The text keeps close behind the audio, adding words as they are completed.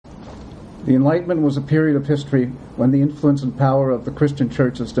The Enlightenment was a period of history when the influence and power of the Christian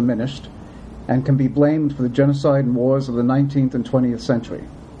churches diminished and can be blamed for the genocide and wars of the 19th and 20th century.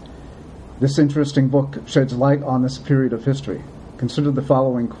 This interesting book sheds light on this period of history. Consider the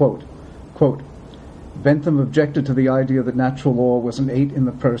following quote. Quote, Bentham objected to the idea that natural law was innate in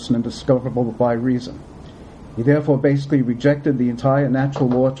the person and discoverable by reason. He therefore basically rejected the entire natural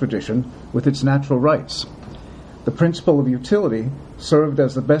law tradition with its natural rights. The principle of utility served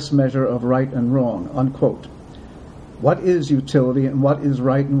as the best measure of right and wrong, unquote. What is utility and what is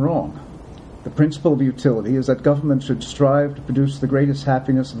right and wrong? The principle of utility is that government should strive to produce the greatest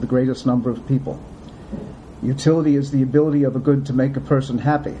happiness of the greatest number of people. Utility is the ability of a good to make a person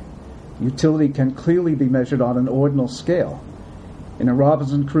happy. Utility can clearly be measured on an ordinal scale. In a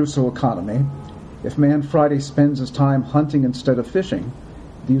Robinson Crusoe economy, if Man Friday spends his time hunting instead of fishing,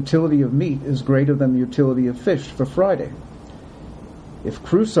 the utility of meat is greater than the utility of fish for Friday. If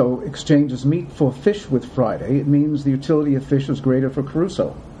Crusoe exchanges meat for fish with Friday, it means the utility of fish is greater for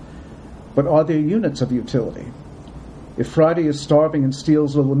Crusoe. But are there units of utility? If Friday is starving and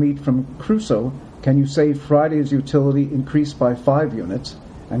steals a little meat from Crusoe, can you say Friday's utility increased by 5 units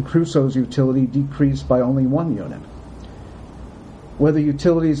and Crusoe's utility decreased by only 1 unit? Whether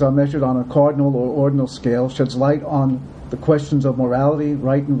utilities are measured on a cardinal or ordinal scale sheds light on the questions of morality,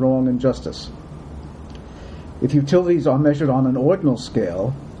 right and wrong, and justice. If utilities are measured on an ordinal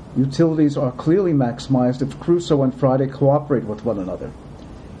scale, utilities are clearly maximized if Crusoe and Friday cooperate with one another.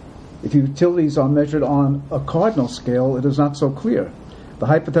 If utilities are measured on a cardinal scale, it is not so clear. The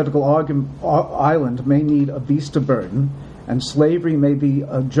hypothetical island may need a beast of burden, and slavery may be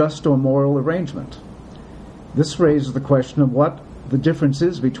a just or moral arrangement. This raises the question of what the difference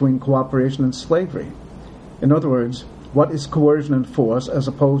is between cooperation and slavery. In other words, what is coercion and force as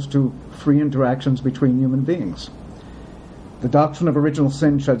opposed to free interactions between human beings? The doctrine of original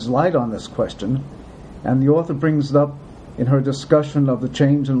sin sheds light on this question, and the author brings it up in her discussion of the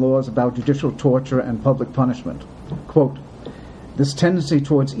change in laws about judicial torture and public punishment. Quote, this tendency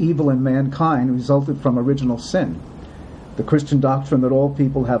towards evil in mankind resulted from original sin, the Christian doctrine that all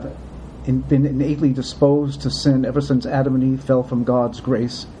people have been innately disposed to sin ever since Adam and Eve fell from God's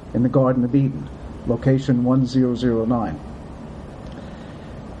grace in the Garden of Eden, location 1009.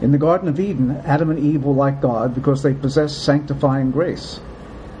 In the Garden of Eden, Adam and Eve were like God because they possessed sanctifying grace.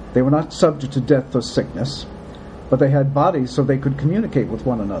 They were not subject to death or sickness, but they had bodies so they could communicate with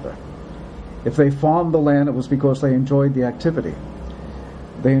one another. If they farmed the land, it was because they enjoyed the activity.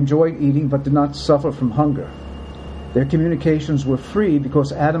 They enjoyed eating but did not suffer from hunger. Their communications were free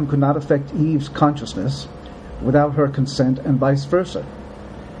because Adam could not affect Eve's consciousness without her consent and vice versa.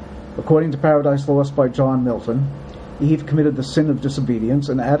 According to Paradise Lost by John Milton, Eve committed the sin of disobedience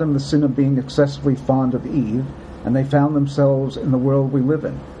and Adam the sin of being excessively fond of Eve, and they found themselves in the world we live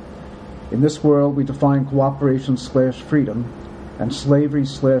in. In this world, we define cooperation/freedom and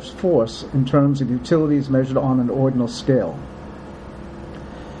slavery/force in terms of utilities measured on an ordinal scale.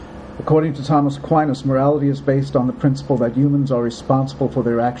 According to Thomas Aquinas, morality is based on the principle that humans are responsible for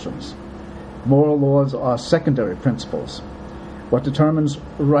their actions. Moral laws are secondary principles. What determines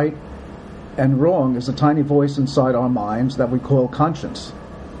right and wrong is a tiny voice inside our minds that we call conscience.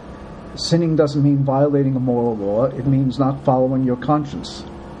 Sinning doesn't mean violating a moral law, it means not following your conscience.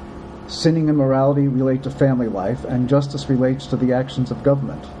 Sinning and morality relate to family life, and justice relates to the actions of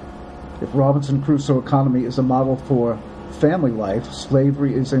government. If Robinson Crusoe economy is a model for family life,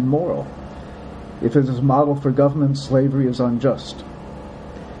 slavery is immoral. If it is a model for government, slavery is unjust.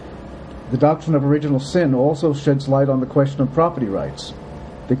 The doctrine of original sin also sheds light on the question of property rights.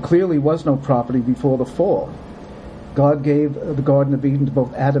 There clearly was no property before the fall. God gave the Garden of Eden to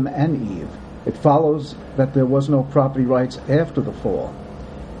both Adam and Eve. It follows that there was no property rights after the fall.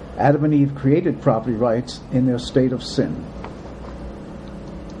 Adam and Eve created property rights in their state of sin.